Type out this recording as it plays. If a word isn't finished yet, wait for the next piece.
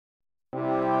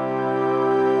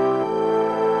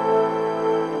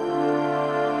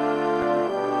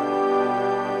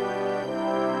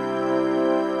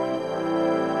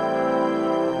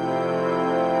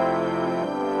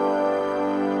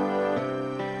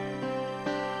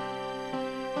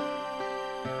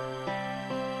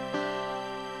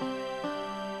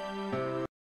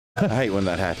I hate when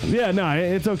that happens. Yeah, no,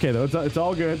 it's okay though. It's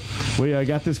all good. We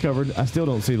got this covered. I still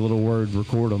don't see the little word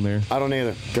record on there. I don't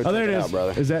either. Go check there it is, out,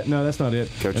 brother. Is that no? That's not it.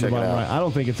 Go check it out. Right. I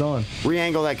don't think it's on.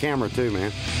 Re-angle that camera too,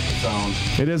 man. It's on.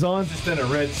 It is on. Just in a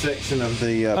red section of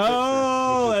the.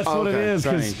 Oh, that's what it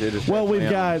is. Well, we've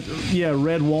got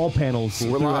red wall panels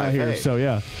throughout here. So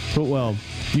yeah, but well.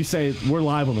 You say we're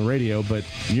live on the radio, but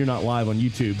you're not live on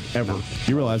YouTube ever.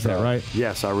 You realize that, right?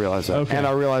 Yes, I realize that. Okay. And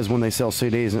I realize when they sell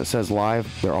CDs and it says live,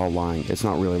 they're all lying. It's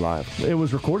not really live. It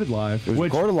was recorded live. It was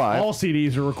recorded live. All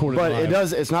CDs are recorded live.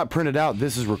 But it's not printed out.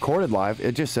 This is recorded live.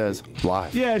 It just says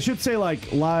live. Yeah, it should say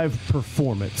like live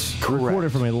performance. Correct.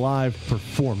 Recorded from a live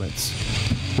performance.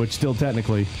 Which still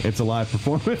technically it's a live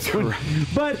performance.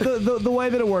 But the way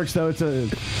that it works though, it's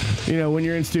when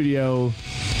you're in studio,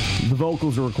 the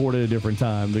vocals are recorded at a different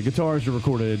time. The guitars are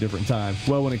recorded at a different time.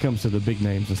 Well, when it comes to the big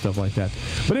names and stuff like that.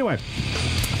 But anyway,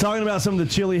 talking about some of the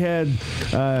Chilehead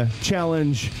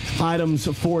challenge items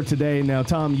for today. Now,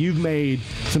 Tom, you've made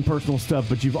some personal stuff,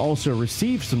 but you've also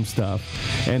received some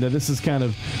stuff. And this is kind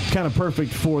of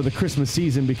perfect for the Christmas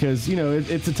season because,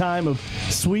 it's a time of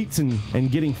sweets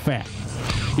and getting fat.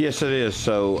 Yes, it is.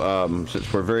 So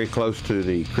since we're very close to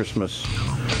the Christmas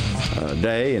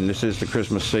day, and this is the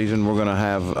Christmas season, we're going to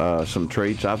have some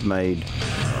treats. I've made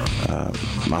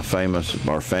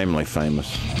our family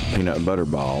famous peanut butter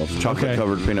balls,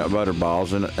 chocolate-covered peanut butter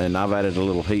balls, and I've added a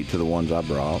little heat to the ones I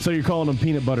brought. So you're calling them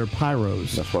peanut butter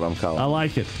pyros? That's what I'm calling them. I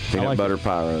like it. Peanut butter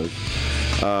pyros.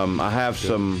 I have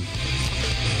some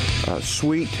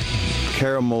sweet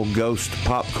caramel ghost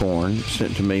popcorn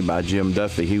sent to me by Jim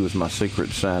Duffy. He was my secret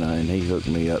Santa, and he hooked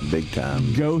me up big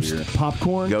time. Ghost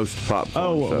popcorn? Ghost popcorn.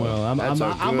 Oh, well, I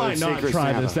might not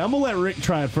try this. I'm going to let Rick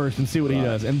try it first and see what he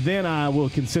does, and then I will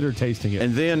consider tasting it.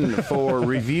 And then for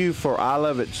review for I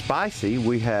Love It Spicy,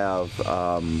 we have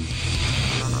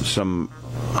some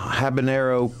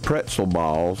habanero pretzel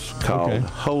balls called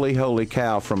Holy Holy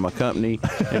Cow from a company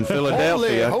in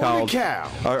Philadelphia Holy Cow.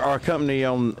 Our company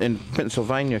in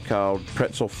Pennsylvania called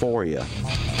Pretzelphoria.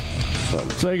 So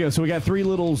there you go. So we got 3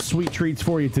 little sweet treats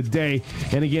for you today.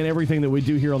 And again, everything that we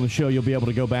do here on the show, you'll be able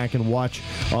to go back and watch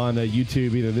on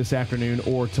YouTube either this afternoon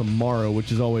or tomorrow,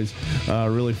 which is always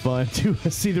really fun to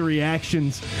see the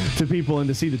reactions to people and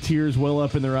to see the tears well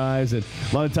up in their eyes. And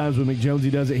a lot of times when McJonesy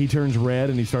does it, he turns red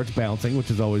and he starts bouncing, which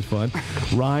is always fun.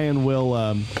 Ryan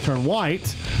will turn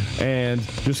white and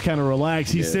just kind of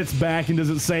relax. He sits back and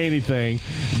doesn't say anything.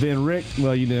 Then Rick,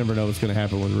 well, you never know what's going to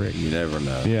happen with Rick. You never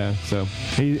know. Yeah, so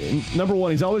number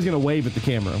one, he's always going to wave at the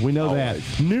camera. We know that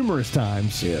numerous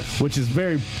times, which is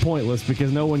very pointless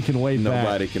because no one can wave back.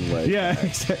 Nobody can wave. Yeah,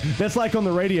 that's like on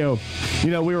the radio.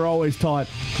 We were always taught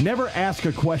never ask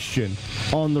a question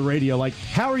on the radio like,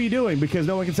 how are you doing? Because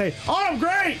no one can say, oh, I'm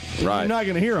great. Right. You're not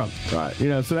going to hear them. Right.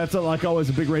 So that's like always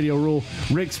a big radio rule.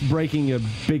 Rick's breaking a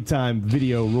big-time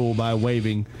video rule by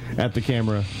waving at the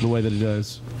camera the way that he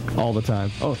does all the time.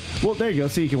 Oh, well, there you go.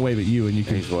 See, he can wave at you, and you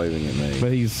can. He's waving at me.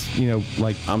 But he's,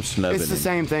 like... I'm snubbing It's the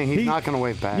same thing. He's not going to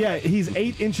wave back. Yeah, he's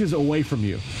 8 inches away from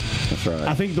you. That's right.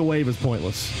 I think the wave is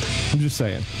pointless. I'm just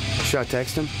saying. Should I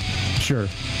text him? Sure.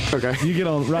 Okay. You get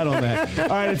right on that. All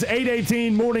right, it's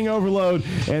 8:18, Morning Overload,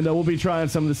 and we'll be trying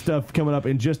some of this stuff coming up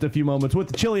in just a few moments with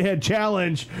the Chilehead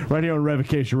Challenge right here on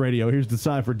Revocation Radio. Here's the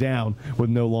Cypher Down with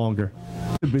No Longer.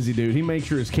 A busy dude. He makes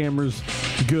sure his camera's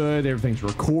good, everything's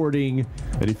recording,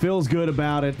 that he feels good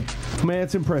about it. Man,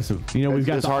 it's impressive. We've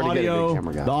got the audio.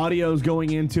 The audio's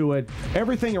going into it.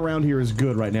 Everything around here is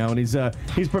good right now, and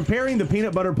he's preparing the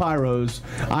peanut butter pyros.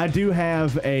 I do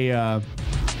have a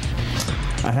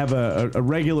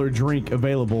regular drink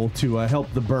available to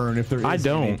help the burn if there is. I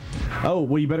don't. Any. Oh,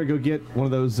 well, you better go get one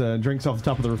of those drinks off the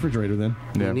top of the refrigerator then.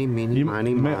 Yeah.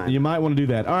 You might want to do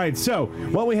that. All right, so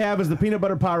what we have is the peanut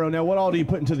butter pyro. Now, what all do you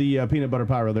put into the peanut butter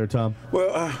pyro there, Tom?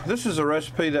 Well, this is a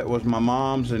recipe that was my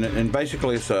mom's, and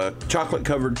basically it's a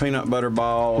chocolate-covered peanut butter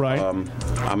ball. Right.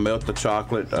 I melt the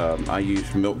chocolate. I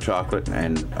use milk chocolate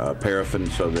and paraffin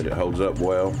so that it holds up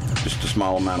well. Just a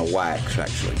small amount of wax,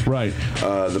 actually. Right.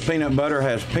 The peanut butter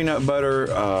has peanut butter,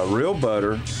 real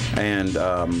butter, and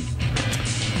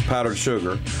powdered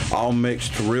sugar, all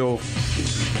mixed real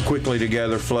quickly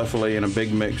together, fluffily in a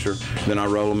big mixer. Then I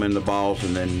roll them in the balls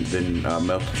and then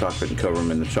melt the chocolate and cover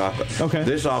them in the chocolate. Okay.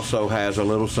 This also has a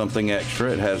little something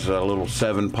extra. It has a little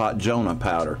 7-pot Jonah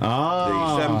powder.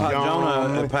 Ah, the 7-pot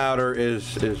Jonah powder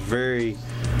is very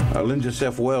lends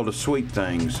itself well to sweet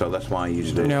things, so that's why I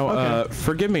used it. Now,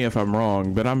 forgive me if I'm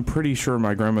wrong, but I'm pretty sure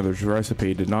my grandmother's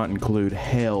recipe did not include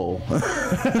hell.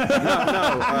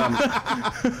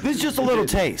 This is just a little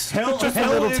taste. Just a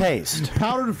little taste.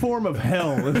 Powdered form of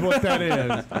hell is what that is.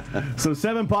 So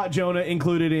 7-pot Jonah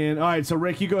included in. All right, so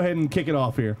Rick, you go ahead and kick it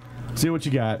off here. See what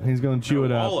you got. He's going to chew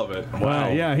it up. All of it. Wow.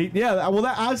 Yeah. Well,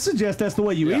 I suggest that's the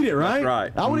way you eat it, right? That's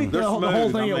right. I would eat the whole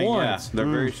thing at once. Yeah, they're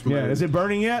very smooth. Yeah. Is it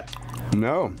burning yet?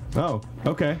 No. Oh,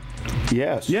 okay.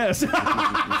 Yes. Yes.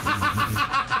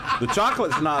 The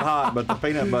chocolate's not hot, but the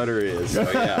peanut butter is. So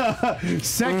yeah.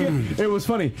 Second, it was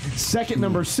funny. Second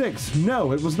number 6.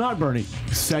 No, it was not burning.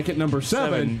 Second number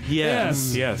 7.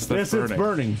 Yes. Yes, that's it's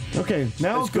burning. Okay,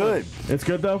 now It's good. It's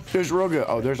good though. It's real good.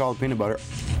 Oh, there's all the peanut butter.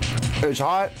 It's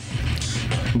hot,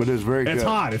 but it's very good. It's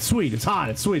hot. It's sweet. It's hot.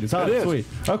 It's sweet. It's hot. It It's is.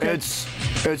 sweet. Okay.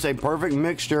 It's a perfect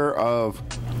mixture of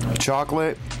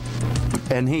chocolate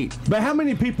and heat. But how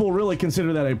many people really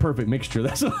consider that a perfect mixture?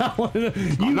 That's what I want to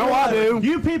know. You know I do.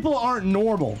 You people aren't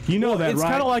normal. You know that, It's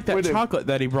right? kind of like We that do. chocolate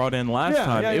that he brought in last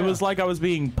time. yeah. It was like I was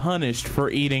being punished for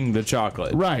eating the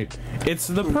chocolate. Right. It's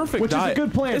the perfect Which diet. is a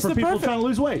good plan It's for the people perfect- trying to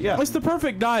lose weight. Yeah. It's the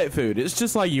perfect diet food. It's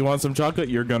just like you want some chocolate,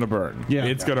 you're gonna burn. Yeah.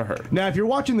 It's gonna hurt. Now, if you're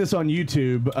watching this on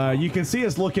YouTube, you can see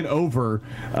us looking over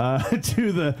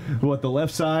to the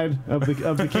left side of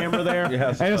the camera there, Yeah, I and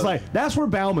it's suppose. like that's where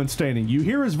Bauman's standing. You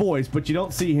hear his voice, but you don't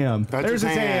see him. That's There's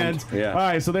his his hand. Yeah. All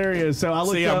right, so there he is. So I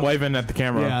looked See, up. I'm waving at the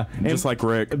camera. Yeah, Just like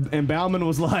Rick. And Bauman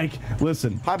was like,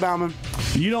 "Listen, Hi, Bauman.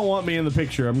 you don't want me in the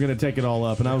picture. I'm going to take it all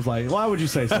up." And I was like, "Why would you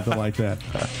say something like that?"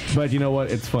 But you know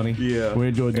what? It's funny. Yeah. we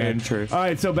enjoyed that. And true. All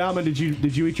right, so Bauman, did you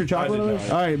eat your chocolate? I did already?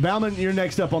 not. All right, Bauman, you're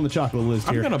next up on the chocolate list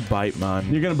I'm here. gonna bite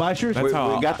mine. You're going to bite yours? That's We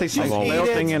how got these things I've always-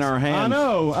 melting in our hands. I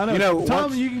know. You know, Tom,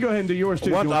 once- you can go ahead and do yours too. if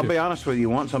you Once, want I'll to. be honest with you.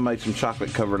 Once I made some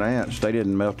chocolate-covered ants. They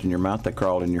didn't melt in your mouth. They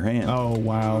crawled in your hand. Oh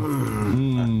wow!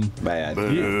 Bad.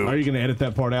 Are you going to edit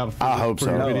that part out? I hope for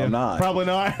so. your No, video? I'm not. Probably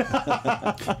not.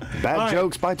 Bad right.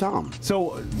 jokes by Tom.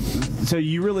 so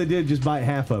you really did just bite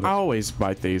half of it? I always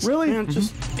bite these. Really? Man,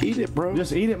 just eat it, bro.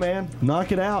 Just eat it, man.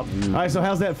 Knock it out. All right. So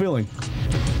how's that feeling?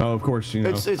 Oh, of course you know.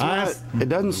 It's I not. asked- It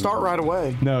doesn't start right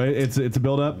away. no, it's a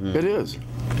build up. It is.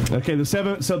 Okay, the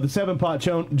 7-pot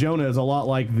Jonah is a lot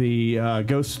like the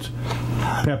ghost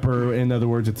pepper. In other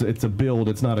words, it's a build.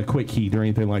 It's not a quick heat or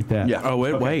anything like that. Yeah. Oh,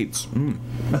 it waits.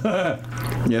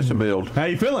 Yes, a build. How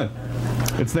you feeling?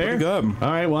 It's there. Pretty good.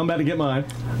 All right. Well, I'm about to get mine.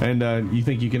 And you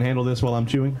think you can handle this while I'm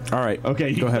chewing? All right.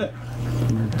 Okay. Go ahead.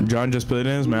 John just put it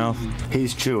in his mouth.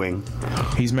 He's chewing.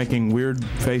 He's making weird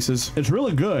faces. It's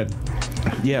really good.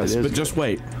 Yes, It is but just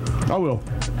wait. I will.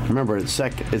 Remember, it's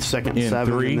second In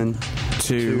 7, 3, and then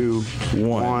 2, 1.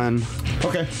 1.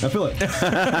 Okay, I feel it. That's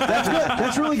good.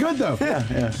 That's really good, though.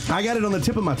 Yeah. I got it on the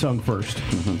tip of my tongue first.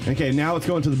 Okay, now it's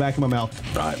going to the back of my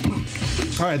mouth.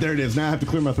 All right, there it is. Now I have to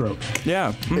clear my throat. Yeah.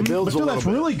 It But builds still, a that's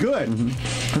little bit. really good.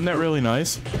 Isn't that really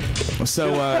nice?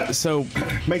 So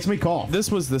Makes me cough.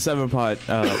 this was the 7-pot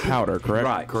powder, correct?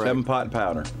 Right. Correct. 7-pot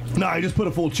powder. No, I just put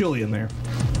a full chili in there.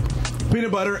 Peanut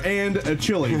butter and a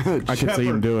chili. I could see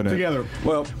him doing it. together.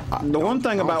 Well, the one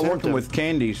thing about attempt working it. with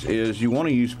candies is you want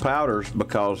to use powders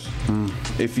because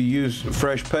if you use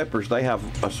fresh peppers, they have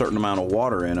a certain amount of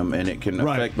water in them, and it can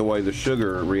Right. affect the way the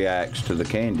sugar reacts to the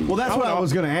candy. Well, that's what I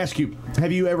was going to ask you.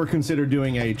 Have you ever considered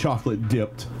doing a chocolate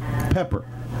dipped pepper?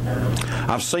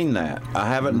 I've seen that. I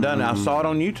haven't done it. I saw it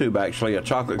on YouTube, actually, a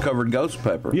chocolate-covered ghost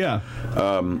pepper. Yeah,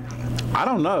 I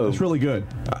don't know. it's really good.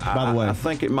 By the way, I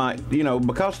think it might,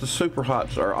 because the super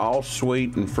hots are all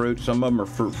sweet and fruit. Some of them are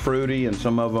fruity and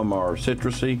some of them are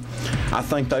citrusy. I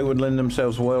think they would lend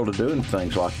themselves well to doing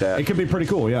things like that. it could be pretty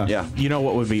cool. Yeah. Yeah. You know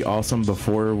what would be awesome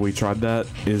before we tried that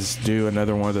is do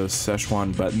another one of those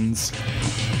Szechuan buttons.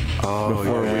 Oh,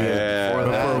 Before we- Yeah.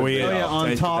 Before we Oh yeah, on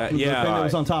taste top. that. The thing that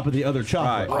was on top of the other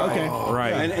chocolate. Right. Okay.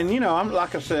 Right. And I'm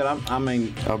like I said, I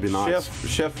mean, That'd be nice.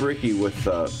 Chef Ricky with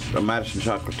Madison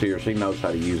Chocolatiers, he knows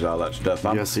how to use all that stuff.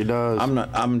 Yes, he does.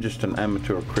 I'm just an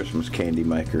amateur Christmas candy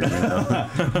maker.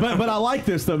 But I like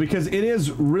this though because it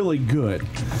is really good.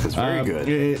 It's very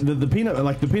good. The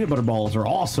peanut butter balls are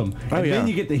awesome. And yeah. then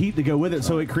you get the heat to go with it,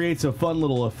 so it creates a fun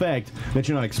little effect that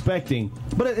you're not expecting.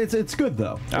 But it's good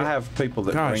though. I have people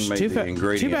that Gosh, bring me too, the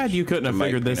ingredients. too bad you couldn't to have make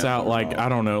figured this peanut out butter like, balls. I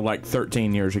don't know, like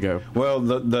 13 years ago. Well,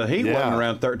 the heat Yeah. wasn't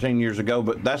around 13 years ago,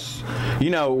 but that's,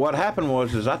 what happened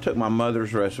was I took my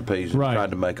mother's recipes and Right.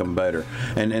 tried to make them better.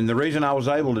 And the reason I was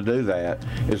able to do that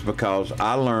is because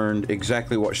I learned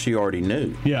exactly what she already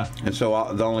knew. Yeah. And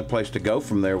so the only place to go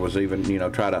from there was even,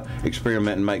 try to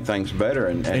experiment and make things better.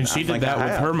 And she I did think that I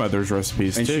with have. her mother's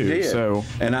recipes And too. she did. So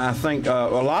And I think a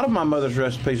lot of my mother's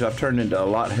recipes I've turned into a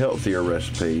lot healthier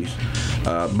recipes.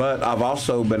 But I've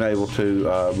also been able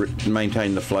to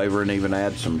maintain the flavor and even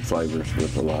add some flavors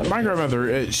with a lot of My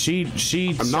grandmother, she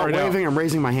I'm not started waving. I'm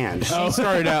raising my hand.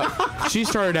 She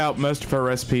started out most of her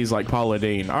recipes like Paula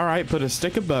Deen. All right, put a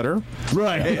stick of butter.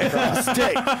 Right.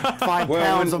 Stick 5 Well,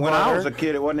 pounds of when butter. I was a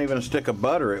kid, it wasn't even a stick of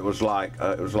butter. It was like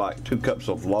 2 cups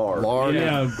of lard.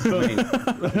 Yeah.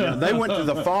 They went to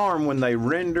the farm when they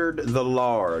rendered the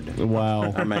lard.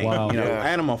 Wow. I mean, Wow.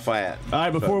 animal fat. All right,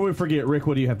 before we forget, Rick,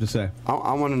 what do you have to say?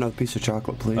 I want another piece of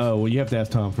chocolate, please. Oh, well, you have to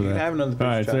ask Tom for that. have another piece All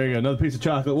right, of so there you go. Another piece of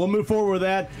chocolate. We'll move forward with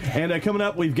that. And coming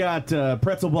up, we've got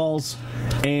pretzel balls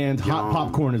and hot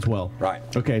popcorn as well. Right.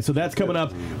 Okay, so that's coming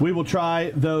up. We will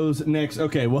try those next.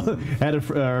 Okay, well,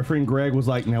 our friend Greg was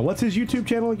like, now, what's his YouTube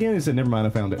channel again? He said, never mind, I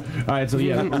found it. All right, so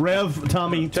yeah, Rev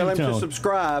Tommy Tell him to Two-Tone.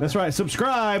 subscribe. That's right,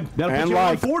 subscribe. That'll And put you at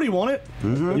like. 140, won't it?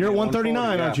 You're at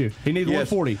 139, aren't you? He needs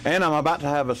Yes. 140. And I'm about to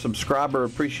have a subscriber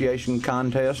appreciation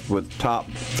contest with top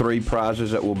 3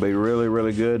 prizes that will be really,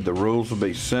 really good. The rules will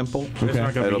be simple. It's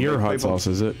not going to It'll be your be hot people- sauce,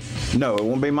 is it? No, it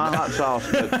won't be my hot sauce,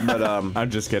 but I'm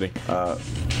just kidding.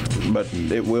 but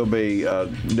it will be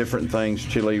different things,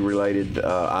 chili-related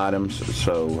items.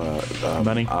 So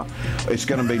Money? It's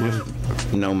going to be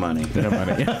just no money. No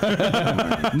money.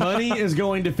 Money is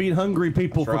going to feed hungry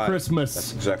people for right. Christmas.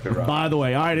 That's exactly right. By the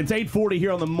way, all right, it's 8:40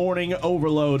 here on the Morning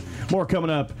Overload. More coming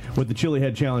up with the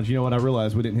Chilehead Challenge. You know what? I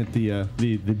realized we didn't hit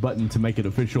the button to make it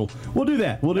official. We'll do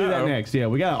that. We'll do that next. Yeah,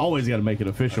 we always got to make it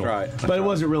official. That's right. But it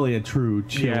wasn't really a true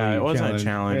chili. Yeah, it wasn't a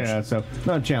challenge. Yeah, so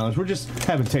not a challenge. We're just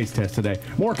having taste tests today.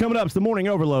 More coming up. It's the Morning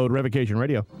Overload Revocation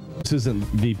Radio. This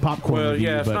isn't the popcorn Well, review,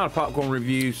 yeah, it's but not a popcorn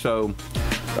review. So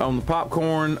on the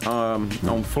popcorn, on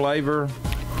flavor,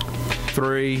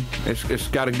 3. It's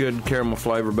got a good caramel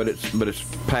flavor, but it's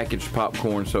packaged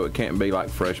popcorn, so it can't be like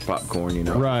fresh popcorn.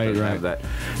 Right, It doesn't right. have that.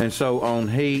 And so on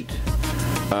heat,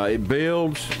 it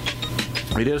builds.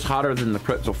 It is hotter than the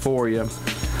pretzel for you.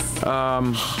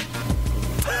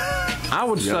 I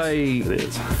would say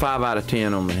 5 out of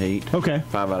 10 on the heat. Okay.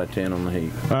 5 out of 10 on the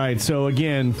heat. All right, so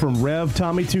again, from Rev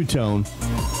Tommy Two-Tone,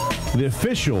 the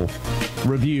official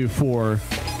review for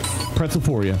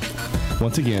Pretzelphoria.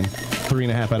 Once again,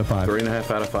 3.5 out of 5.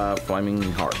 3.5 out of 5 flaming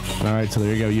hearts. All right, so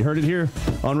there you go. You heard it here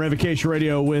on Revocation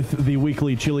Radio with the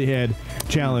weekly Chilehead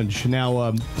Challenge.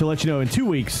 Now, to let you know, in 2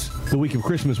 weeks, the week of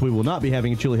Christmas, we will not be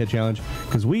having a Chilehead Challenge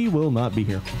because we will not be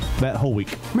here that whole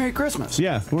week. Merry Christmas.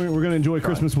 Yeah, we're going to enjoy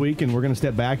Christmas week, and we're going to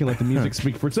step back and let the music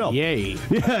speak for itself. Yay.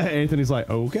 Yeah, Anthony's like,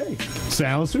 okay,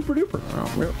 sounds super duper.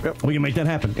 Yep. We can make that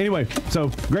happen. Anyway, so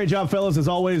great job, fellas, as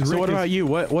always. So Rick what is- about you?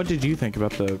 What did you think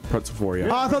about the Pretzelphoria?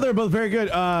 Oh, I thought they were both very good.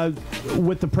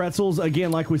 With the pretzels, again,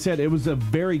 like we said, it was a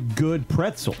very good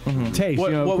pretzel taste.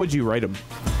 What would you rate them?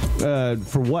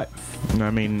 For what? I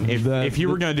mean, The- if you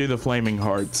were going to do the flaming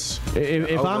hearts,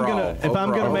 If I'm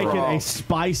gonna make it a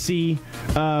spicy,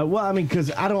 well, I mean,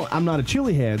 because I'm not a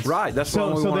chili head, Right, that's so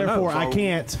what we so wanna know. therefore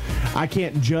I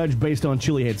can't judge based on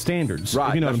chili head standards. Right,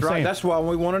 if you know that's what I'm right. saying. That's why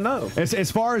we want to know.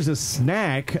 As far as a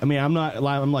snack, I mean,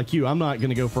 I'm like you. I'm not going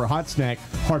to go for a hot snack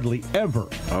hardly ever.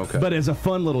 Okay. But as a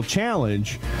fun little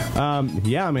challenge,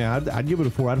 yeah, I mean, I'd give it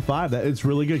a 4 out of 5. It's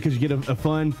really good because you get a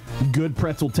fun, good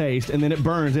pretzel taste, and then it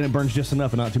burns just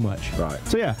enough and not too much. Right.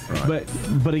 So yeah, Right.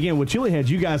 but again, with chili heads,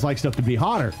 you guys like stuff to be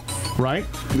hotter, right?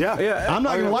 Yeah. I'm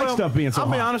not gonna like stuff being so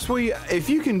I'll be hot. honest with you. If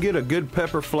you can get a good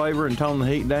pepper flavor and tone the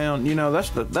heat down, that's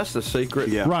the secret.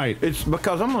 Yeah. Right. It's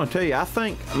because I'm going to tell you. I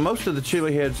think most of the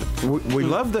chili heads we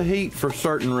love the heat for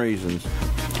certain reasons,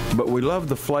 but we love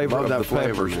the flavor Love of that the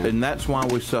flavor, peppers, man. and that's why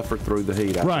we suffer through the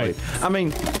heat. I Right. believe. I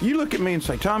mean, you look at me and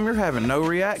say, Tom, you're having no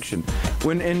reaction.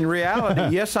 When in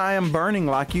reality, yes, I am burning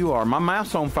like you are. My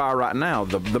mouth's on fire right now.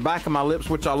 The back of my lips,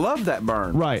 which I love that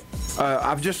burn. Right.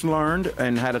 I've just learned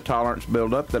and had a tolerance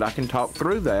build up that I can talk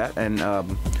through that, and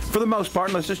for the most part,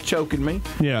 unless it's choking me.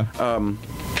 Yeah.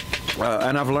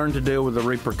 And I've learned to deal with the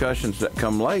repercussions that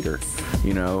come later.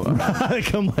 They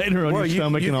come later on your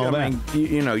stomach and all I that.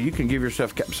 mean, you can give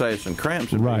yourself capsaicin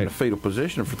cramps and be Right. in a fetal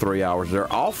position for 3 hours.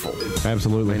 They're awful.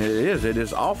 Absolutely. I mean, it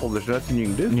is awful. There's nothing you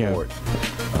can do Yeah. for it.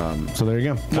 So there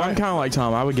you go. well, I'm kind of like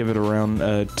Tom. I would give it around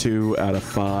 2 out of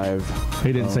 5.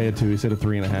 He didn't say a 2. He said a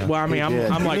 3.5. Well, I mean, did.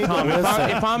 I'm like Tom.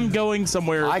 If I'm going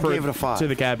somewhere I gave it a 5. to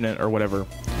the cabinet or whatever,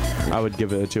 I would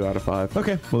give it a 2 out of 5.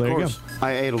 Okay. Well, there Of you go. course,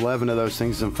 I ate 11 of those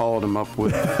things and followed them up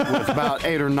with about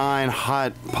 8 or 9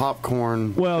 hot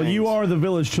popcorn. Well, things. you are the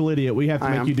village Chilidiot. We have to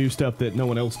I make am. you do stuff that no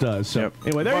one else does. So Yep.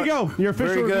 anyway, there you But go. Your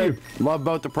official very review. good. Love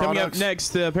both the products. Coming up next,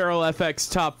 the Apparel FX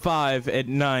Top 5 at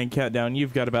 9 countdown.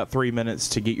 You've got about 3 minutes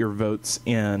to get your votes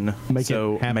in. Make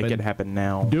so it happen. make it happen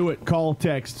now. Do it. Call,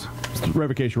 text.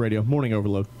 Revocation Radio. Morning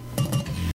Overload.